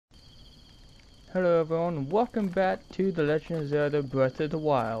Hello everyone, and welcome back to the Legend of Zelda Breath of the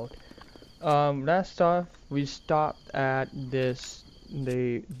Wild. Last off, we stopped at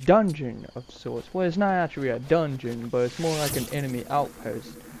the dungeon of sorts. Well, it's not actually a dungeon, but it's more like an enemy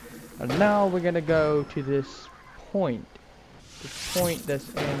outpost. And now we're gonna go to this point. The point that's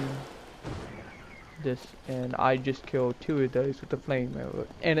in this, and I just killed two of those with the flamethrower.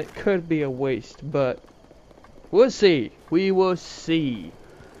 And it could be a waste, but we'll see. We will see.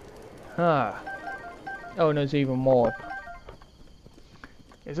 Huh. Oh, and there's even more.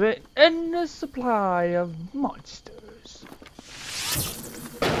 Is there an endless supply of monsters?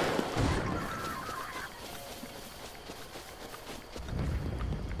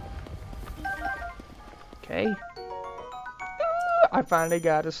 Okay. I finally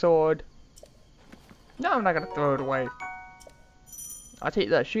got a sword. No, I'm not gonna throw it away. I'll take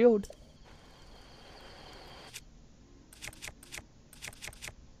that shield.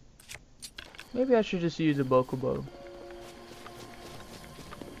 Maybe I should just use a bow.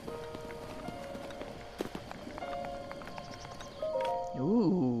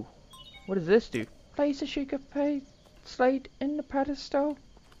 Ooh. What does this do? Place a sheet of slate in the pedestal.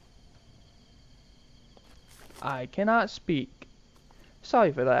 I cannot speak.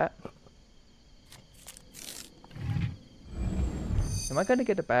 Sorry for that. Am I gonna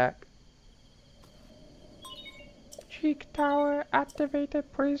get it back? Cheek tower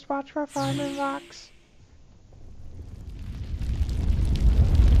activated. Please watch for farming rocks.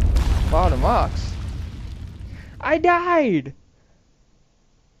 Bottom rocks. I died!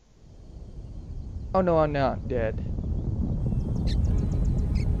 Oh no, I'm not dead.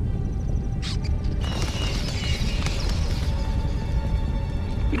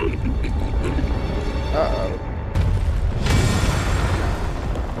 Uh-oh.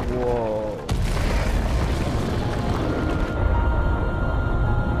 Whoa.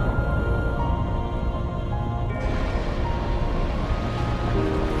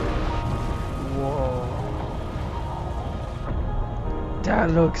 Whoa.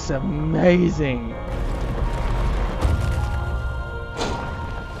 That looks amazing.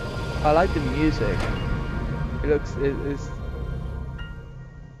 I like the music. It's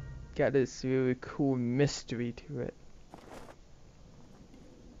got this really cool mystery to it.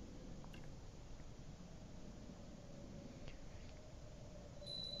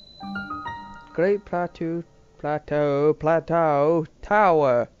 Great plateau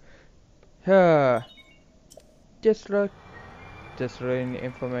tower. Huh. Just look. Just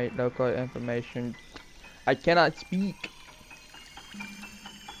reading local information. I cannot speak.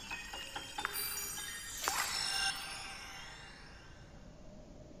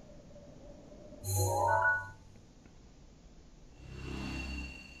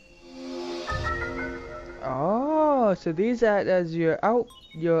 Oh, so these act as your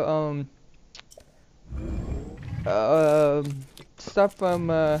stuff from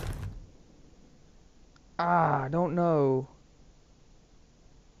I don't know.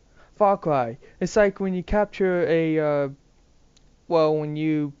 Far Cry. It's like when you capture a well, when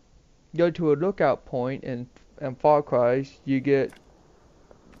you go to a lookout point in Far Cry, you get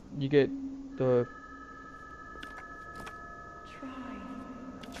the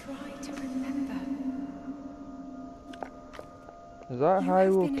Try to remember. Is that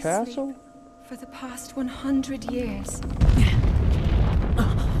Hyrule Castle? For the past 100 years.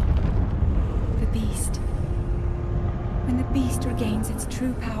 The beast. When the beast regains its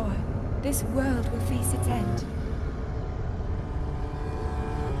true power, this world will face its end.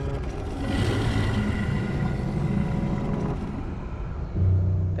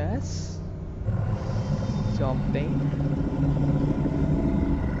 That's something.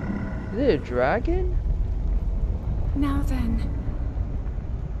 Is it a dragon? Now then.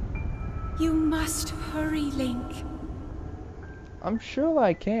 You must hurry, Link. I'm sure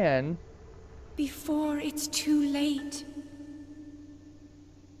I can. Before it's too late.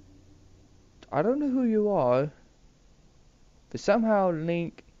 I don't know who you are, but somehow,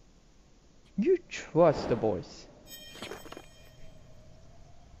 Link, you trust the voice.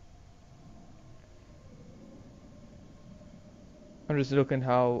 I'm just looking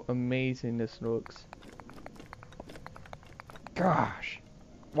how amazing this looks. Gosh,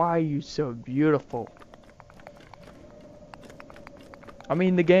 why are you so beautiful? I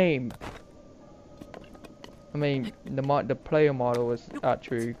mean the game. I mean the player model is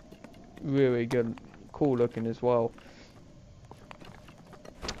actually really good, cool looking as well.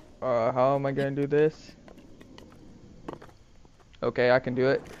 How am I gonna do this? Okay, I can do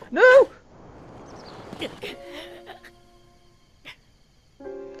it. No!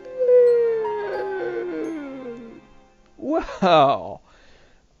 Wow!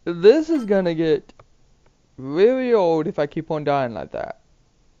 This is gonna get really old if I keep on dying like that.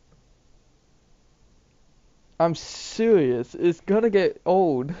 I'm serious. It's gonna get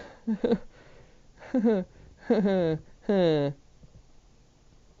old.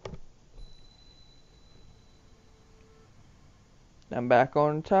 I'm back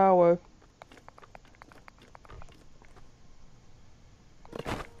on the tower.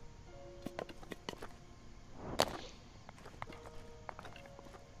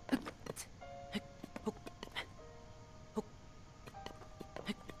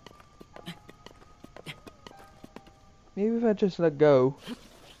 Maybe if I just let go,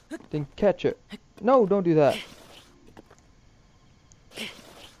 then catch it. No, don't do that.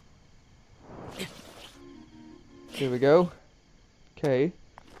 Here we go. Okay.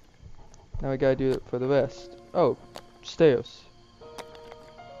 Now we gotta do it for the rest. Oh, stairs.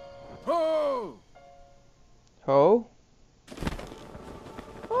 Ho! Oh?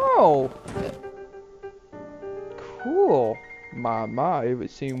 Oh! Cool. My, it would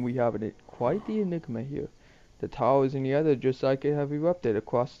seem we have quite the enigma here. The towers in the other just like it have erupted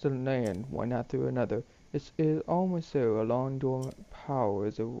across the land, one after another. It is almost so a long dormant power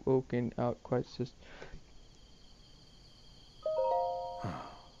is awoken out quite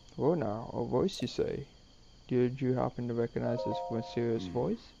Oh now, a voice you say. Did you happen to recognize this mysterious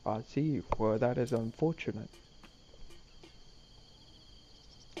voice? I see. Well, that is unfortunate.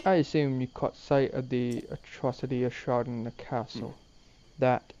 I assume you caught sight of the atrocity shrouding the castle.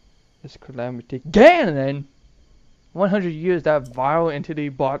 That is Calamity Ganon! 100 years that vile entity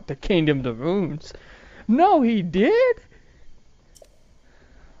bought the Kingdom of the Runes. No, he did?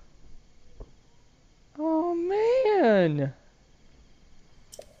 Oh, man!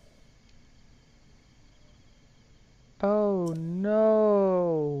 Oh,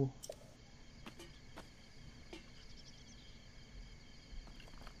 no!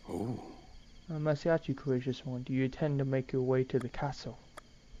 Oh. I must ask you, courageous one, do you intend to make your way to the castle?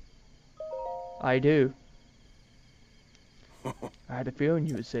 I do. I had a feeling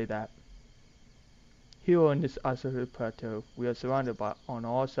you would say that. Here on this isolated plateau, we are surrounded on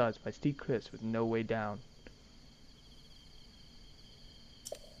all sides by steep cliffs with no way down.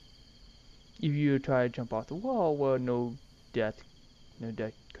 If you try to jump off the wall, well, no death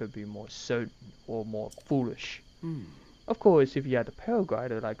could be more certain or more foolish. Of course, if you had a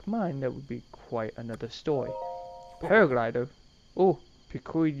paraglider like mine, that would be quite another story. Paraglider? Oh,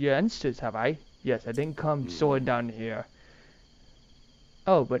 peculiar instance, have I? Yes, I didn't come soaring down here.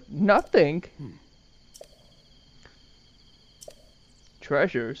 Oh, but nothing.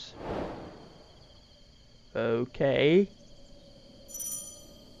 Treasures. Okay.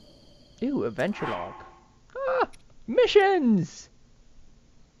 Ew, adventure log. Ah, missions.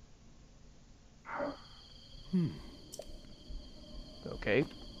 Okay.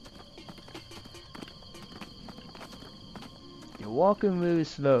 You're walking really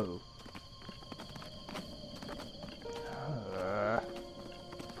slow.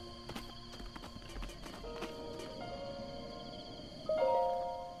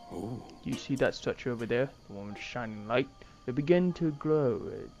 Do you see that structure over there? The one with the shining light? It began to glow.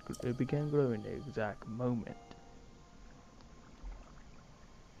 It began glowing at the exact moment.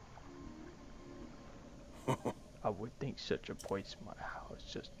 I would think such a place in my house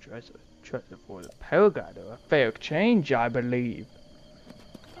just treasure for the paraglider. A fair exchange, I believe.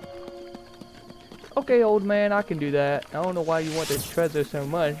 Okay, old man, I can do that. I don't know why you want the treasure so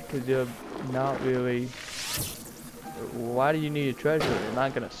much, because you're not really... Why do you need a treasure? You're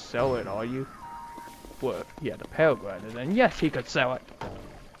not gonna sell it, are you? Well, if he had a paraglider, then yes, he could sell it.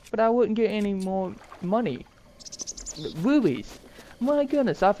 But I wouldn't get any more money. Rubies. My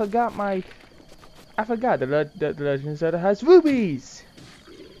goodness, I forgot that the Legend of Zelda has rubies.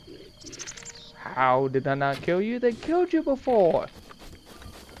 How did I not kill you? They killed you before.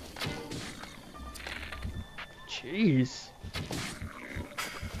 Jeez.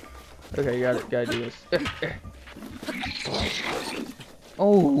 Okay, gotta do this.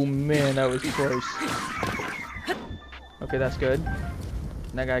 Oh man, that was close. Okay, that's good.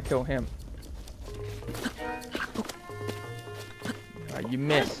 Now I gotta kill him. Alright, you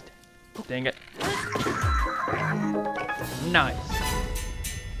missed. Dang it. Nice.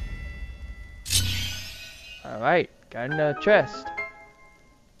 Alright, got another chest.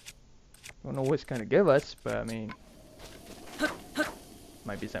 Don't know what it's gonna give us, but I mean,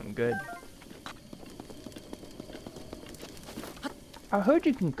 might be something good. I heard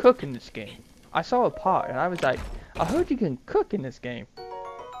you can cook in this game. I saw a pot and I was like, I heard you can cook in this game.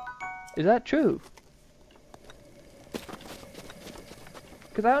 Is that true?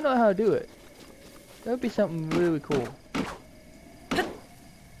 Because I don't know how to do it. That would be something really cool.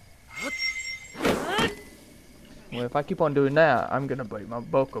 Well, if I keep on doing that, I'm gonna break my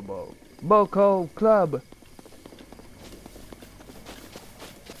Boko Club.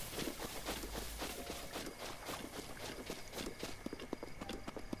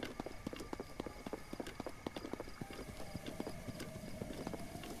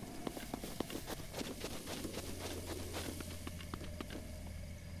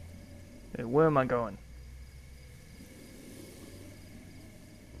 Hey, where am I going?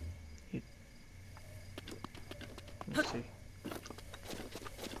 Let's see.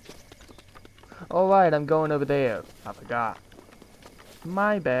 Alright, I'm going over there. I forgot.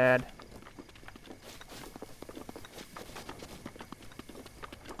 My bad.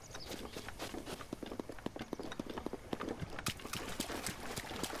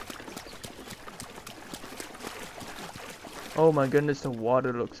 Oh my goodness, the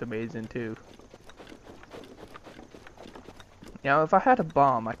water looks amazing too. Now, if I had a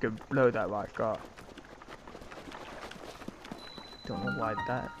bomb, I could blow that rock off. Don't know what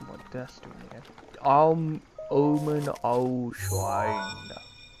that's doing here. Omen Shrine.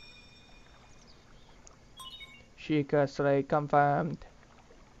 Sheikah Slay confirmed.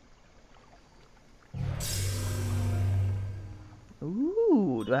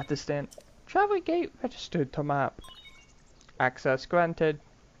 Ooh, do I have to stand? Travel gate registered to map. Access granted.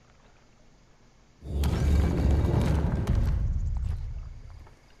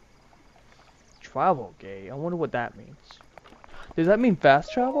 Travel gate? I wonder what that means. Does that mean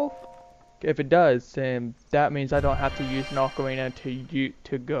fast travel? If it does, then that means I don't have to use an ocarina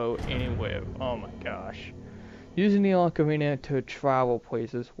to go anywhere. Oh my gosh. Using the ocarina to travel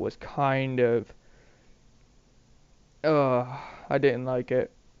places was kind of... I didn't like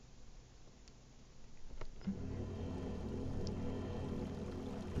it.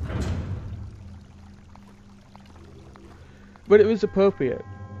 But it was appropriate.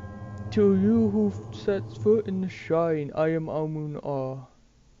 To you who sets foot in the shrine, I am Omen Ah.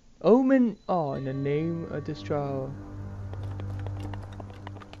 Omen Ah, in the name of this trial.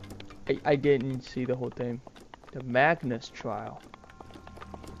 I didn't see the whole thing. The Magnus trial.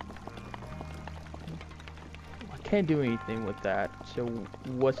 I can't do anything with that. So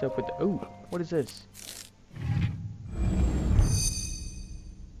what's up with the... Ooh, what is this?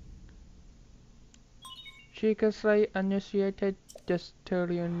 Sheikah Slay initiated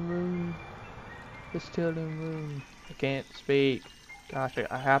Distillation Rune. Distillation Rune. I can't speak. Gosh,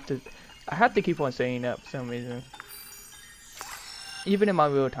 I have to keep on saying that for some reason. Even in my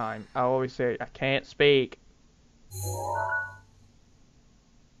real time, I always say I can't speak.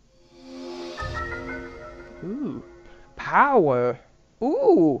 Ooh, power.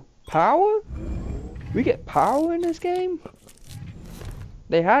 Ooh, power. We get power in this game.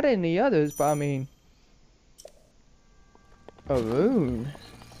 They had it in the others, but I mean, a rune.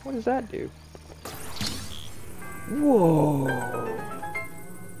 What does that do? Whoa.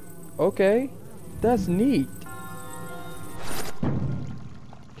 Okay, that's neat.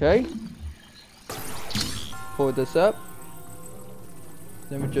 Okay. Pull this up.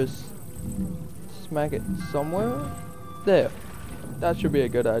 Let me just smack it somewhere. There. That should be a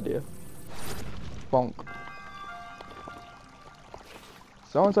good idea. Bonk.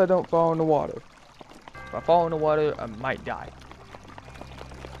 As long as I don't fall in the water. If I fall in the water, I might die.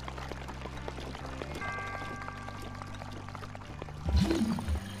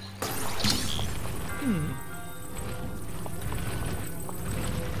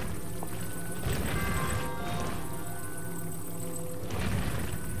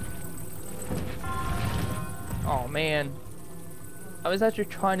 Oh man, I was actually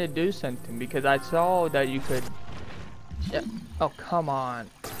trying to do something because I saw that you could... Yeah. Oh, come on.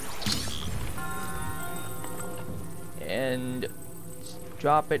 And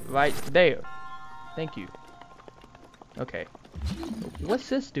drop it right there. Thank you. Okay. What's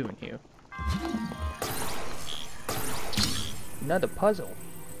this doing here? Another puzzle.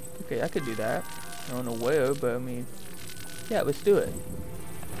 Okay, I could do that. I don't know where, but I mean... Yeah, let's do it.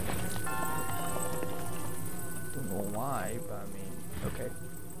 Don't know why, but I mean... Okay.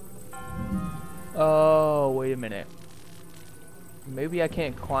 Oh, wait a minute. Maybe I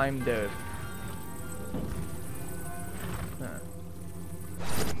can't climb the...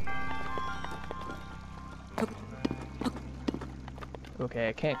 Okay,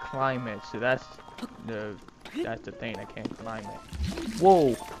 I can't climb it, so that's the thing, I can't climb it.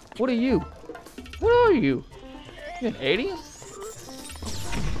 Whoa! What are you? What are you? You an alien?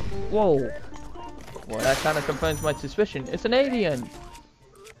 Whoa! Well, that kind of confirms my suspicion. It's an alien!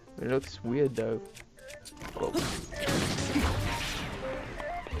 It looks weird though. Whoa.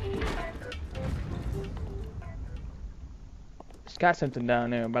 It's got something down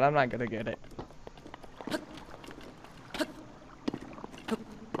there, but I'm not gonna get it.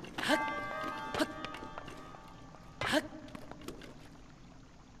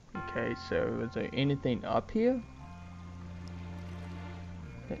 So, is there anything up here?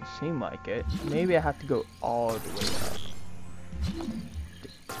 Didn't seem like it. Maybe I have to go all the way up.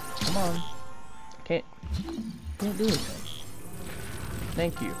 Come on. I can't do anything.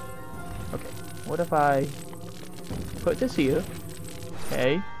 Thank you. Okay. What if I put this here?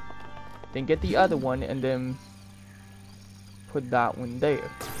 Okay. Then get the other one and then put that one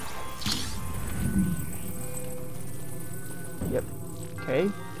there. Yep. Okay.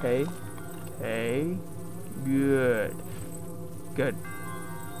 Okay. Okay. Good. Good.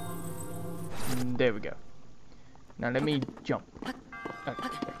 There we go. Now let me jump. I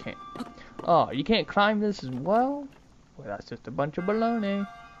can't. Oh, you can't climb this as well? Well, that's just a bunch of baloney.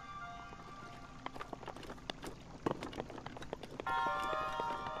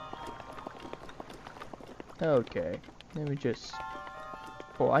 Okay. Let me just...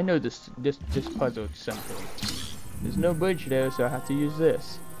 Oh, I know this puzzle is simple. There's no bridge there, so I have to use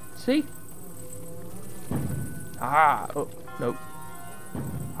this. See? Aha! Oh, nope.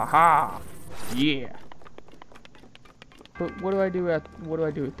 Haha! Yeah. But what do I do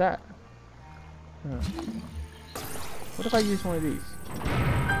with that? What if I use one of these?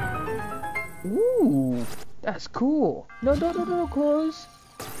 Ooh, that's cool. No, close.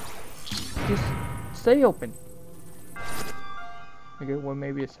 Just stay open. Okay, well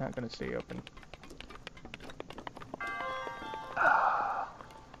maybe it's not gonna stay open.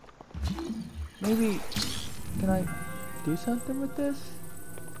 Maybe can I do something with this?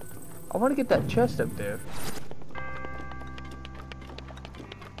 I want to get that chest up there.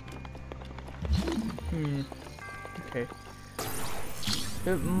 Okay.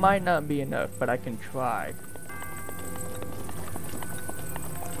 It might not be enough, but I can try.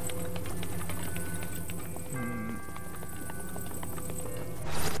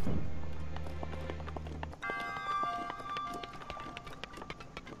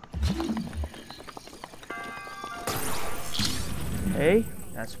 Okay,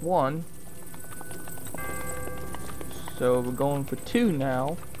 that's one. So we're going for two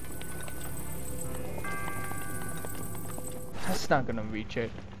now. That's not gonna reach it.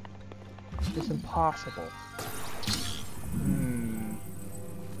 It's impossible.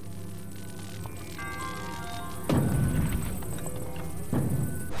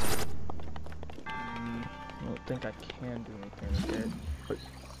 I don't think I can do anything with it. But...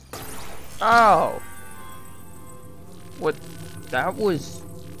 Oh! What? That was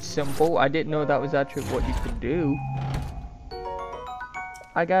simple. I didn't know that was actually what you could do.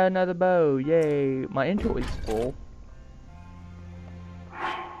 I got another bow. Yay. My inventory is full.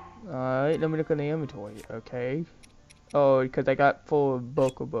 Alright, let me look in the inventory. Okay. Oh, because I got full of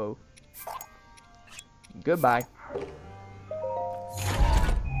BoTw. Goodbye.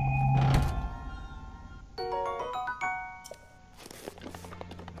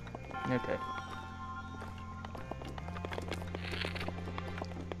 Okay.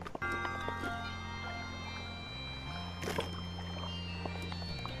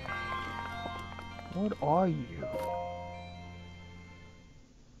 What are you?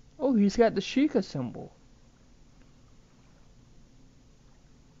 Oh, he's got the Sheikah symbol.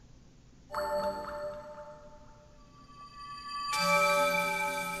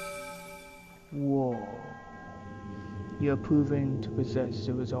 Whoa. You're proven to possess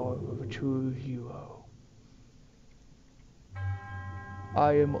the resolve of a true hero.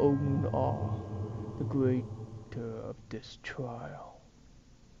 I am Odin Ah, the creator of this trial.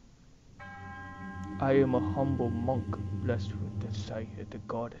 I am a humble monk blessed with the sight of the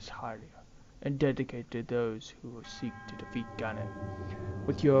goddess Hylia, and dedicated to those who will seek to defeat Ganon.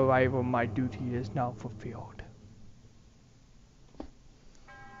 With your arrival, my duty is now fulfilled.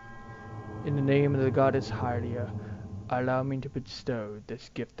 In the name of the goddess Hylia, allow me to bestow this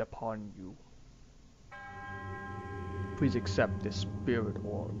gift upon you. Please accept this spirit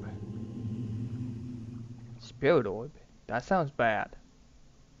orb. Spirit orb? That sounds bad.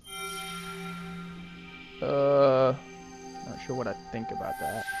 Not sure what I think about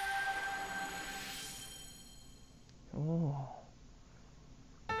that. Oh.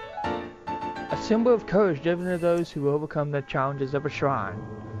 A symbol of courage given to those who overcome the challenges of a shrine.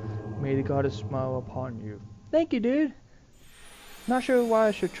 May the goddess smile upon you. Thank you, dude. Not sure why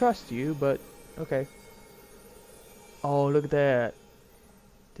I should trust you, but okay. Oh, look at that.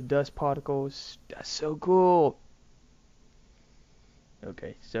 The dust particles. That's so cool.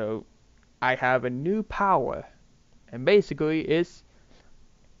 Okay, so I have a new power, and basically it's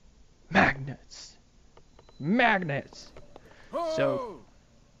magnets. Magnets. Ho! So,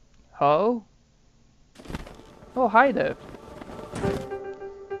 ho? Oh, hi there.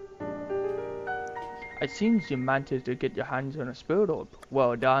 It seems you managed to get your hands on a spirit orb.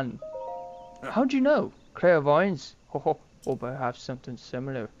 Well done. How'd you know? Clairvoyance? Or perhaps something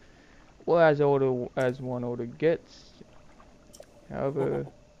similar. Well, as older as one older gets. However,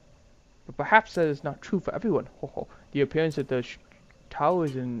 but perhaps that is not true for everyone. The appearance of the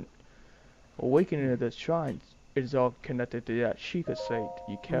towers and awakening of the shrines, it is all connected to that Sheikah slate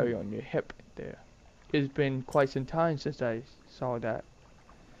you carry on your hip there. It's been quite some time since I saw that.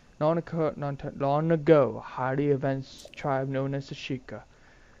 Long ago, a highly advanced tribe known as the Sheikah.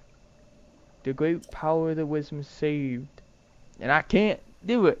 The great power of the wisdom saved, and I can't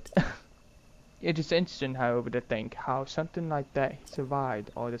do it. It is interesting, however, to think how something like that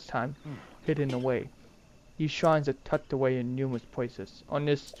survived all this time, hidden away. These shrines are tucked away in numerous places. On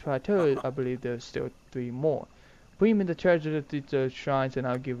this plateau, I believe there are still 3 more. Bring me the treasure to these shrines and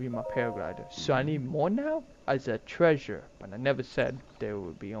I'll give you my paraglider. So I need more now? I said treasure, but I never said there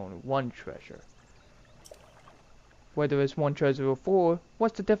would be only one treasure. Whether it's 1 treasure or 4,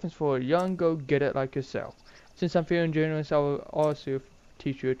 what's the difference for a young go-getter like yourself? Since I'm feeling generous, I will also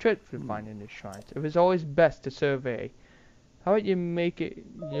teach you a trick for finding these shrines. It is always best to survey. How about you make it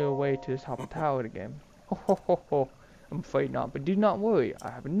your way to the top of the tower again? I'm afraid not, but do not worry. I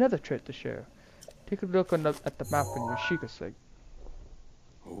have another trick to share. Take a look at the map on your Sheikah slate.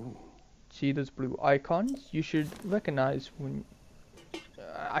 See those blue icons? You should recognize when...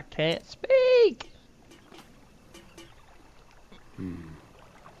 I can't speak!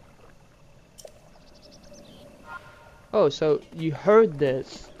 Oh, so you heard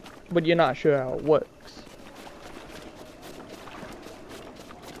this, but you're not sure how it works.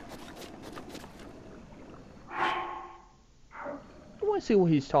 I want to see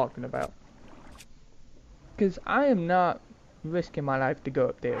what he's talking about. Because I am not risking my life to go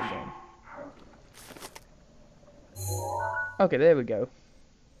up there again. Okay, there we go.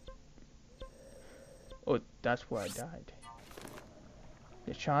 Oh, that's where I died.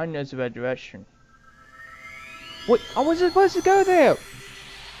 The shrine is resurrection. Wait, I wasn't supposed to go there!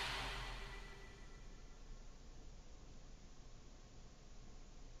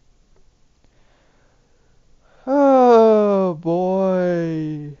 Oh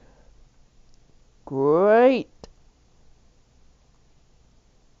boy. Great.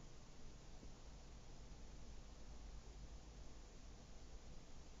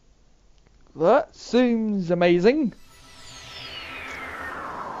 That seems amazing.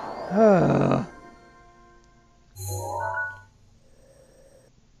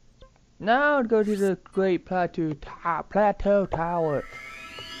 Now I'll go to the Great Plateau Tower.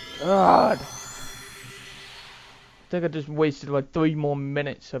 God. I think I just wasted like 3 more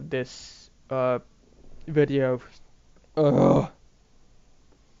minutes of this video.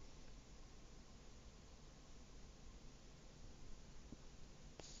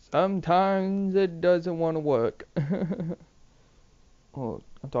 Sometimes it doesn't want to work. Oh,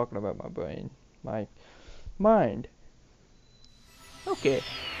 I'm talking about my brain. My mind. Okay.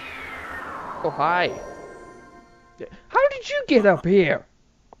 Oh, hi. How did you get up here?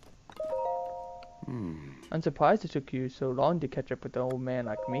 I'm surprised it took you so long to catch up with an old man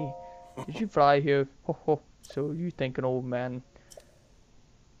like me. Did you fly here? So you think an old man.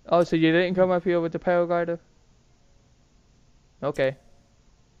 Oh, so you didn't come up here with the paraglider? Okay.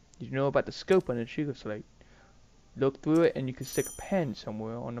 Did you know about the scope on the Sheikah slate? Look through it and you can stick a pen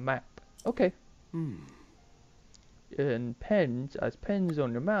somewhere on the map. Okay. And pens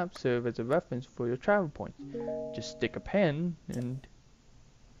on your map serve as a reference for your travel points. Just stick a pen and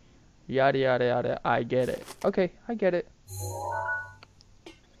yada yada yada. I get it. Okay, I get it.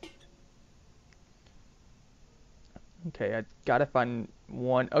 Okay, I gotta find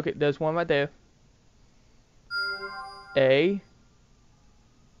one. Okay, there's one right there. A.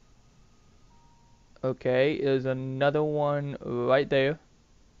 Okay, there's another one right there.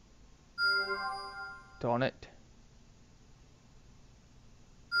 Darn it.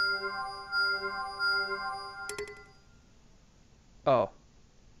 Oh.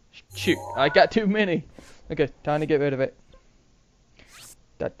 Shoot, I got too many. Okay, time to get rid of it.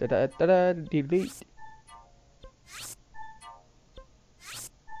 Delete.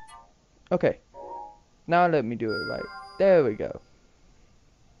 Okay. Now let me do it right. There we go.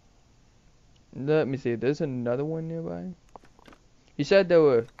 Let me see, there's another one nearby. He said there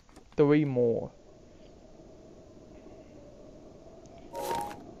were 3 more.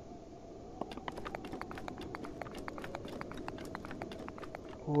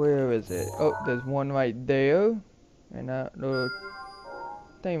 Where is it? Oh, there's one right there. And that little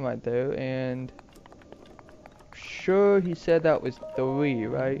thing right there. And sure he said that was 3,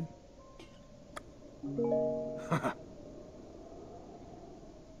 right?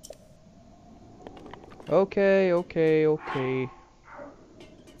 Okay.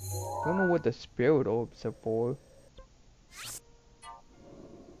 Don't know what the spirit orbs are for.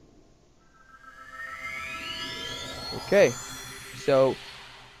 Okay, so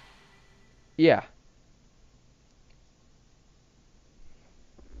yeah.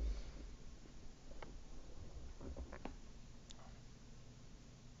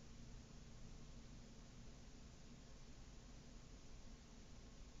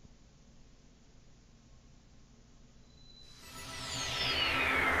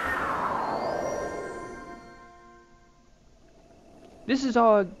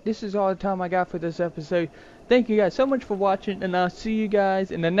 This is all the time I got for this episode. Thank you guys so much for watching, and I'll see you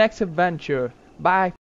guys in the next adventure. Bye.